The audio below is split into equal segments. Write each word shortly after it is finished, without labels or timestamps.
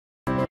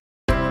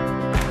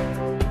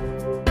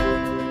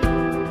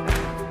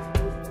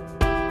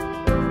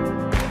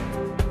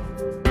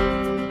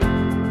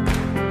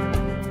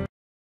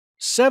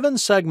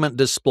7-segment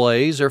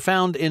displays are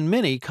found in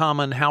many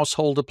common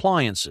household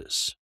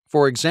appliances.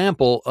 For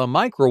example, a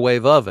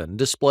microwave oven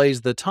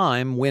displays the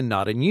time when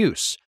not in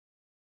use.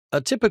 A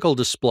typical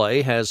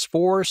display has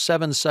 4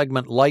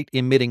 7-segment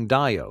light-emitting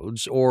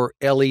diodes, or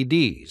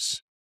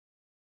LEDs.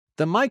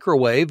 The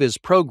microwave is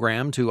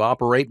programmed to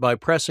operate by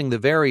pressing the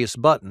various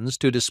buttons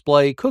to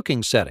display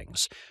cooking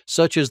settings,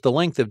 such as the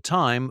length of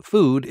time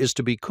food is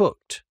to be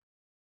cooked.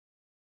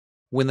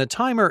 When the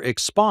timer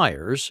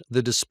expires,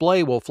 the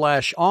display will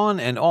flash on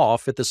and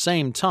off at the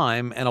same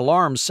time and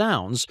alarm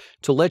sounds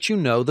to let you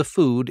know the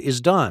food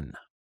is done.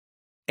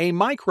 A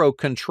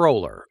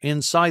microcontroller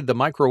inside the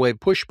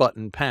microwave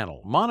push-button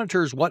panel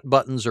monitors what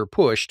buttons are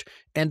pushed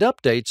and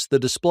updates the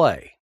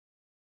display.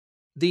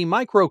 The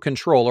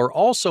microcontroller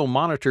also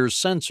monitors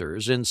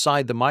sensors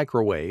inside the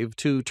microwave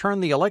to turn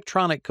the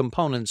electronic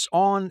components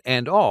on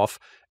and off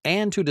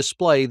and to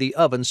display the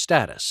oven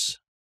status.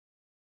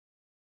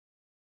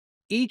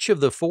 Each of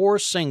the 4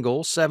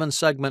 single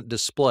 7-segment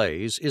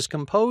displays is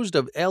composed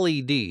of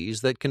LEDs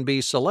that can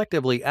be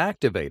selectively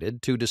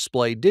activated to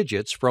display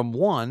digits from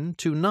 1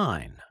 to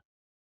 9.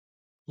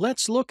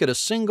 Let's look at a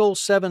single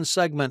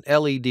 7-segment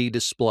LED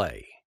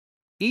display.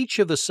 Each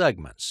of the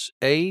segments,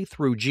 A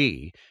through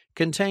G,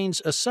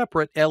 contains a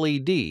separate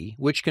LED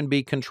which can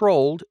be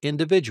controlled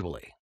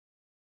individually.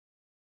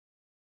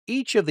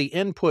 Each of the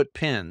input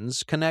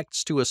pins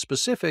connects to a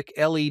specific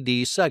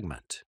LED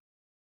segment.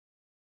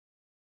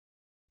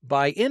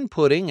 By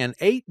inputting an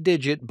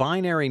 8-digit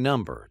binary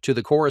number to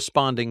the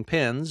corresponding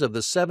pins of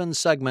the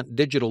 7-segment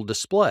digital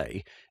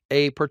display,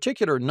 a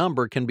particular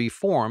number can be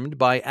formed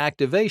by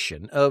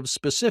activation of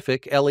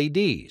specific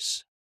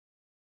LEDs.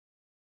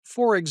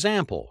 For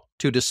example,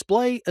 to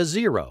display a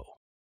 0,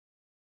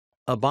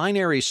 a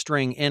binary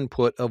string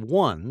input of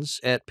 1s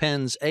at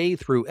pins A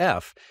through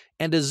F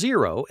and a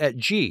 0 at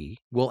G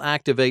will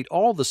activate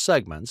all the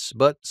segments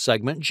but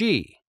segment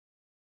G.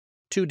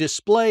 To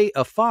display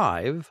a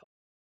 5,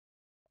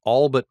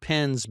 all but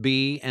pins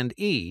B and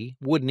E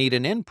would need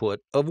an input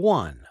of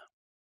 1.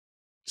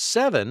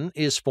 7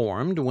 is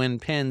formed when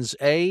pins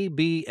A,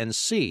 B, and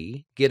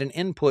C get an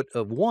input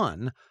of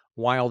 1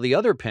 while the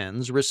other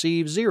pins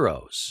receive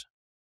zeros.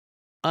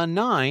 A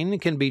 9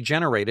 can be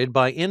generated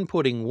by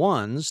inputting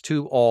 1s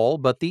to all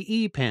but the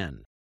E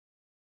pin,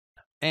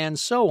 and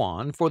so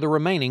on for the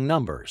remaining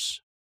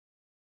numbers.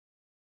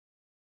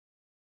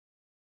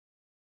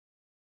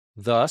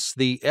 Thus,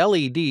 the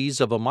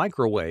LEDs of a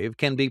microwave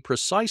can be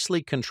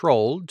precisely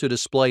controlled to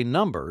display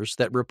numbers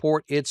that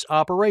report its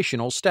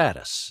operational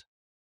status.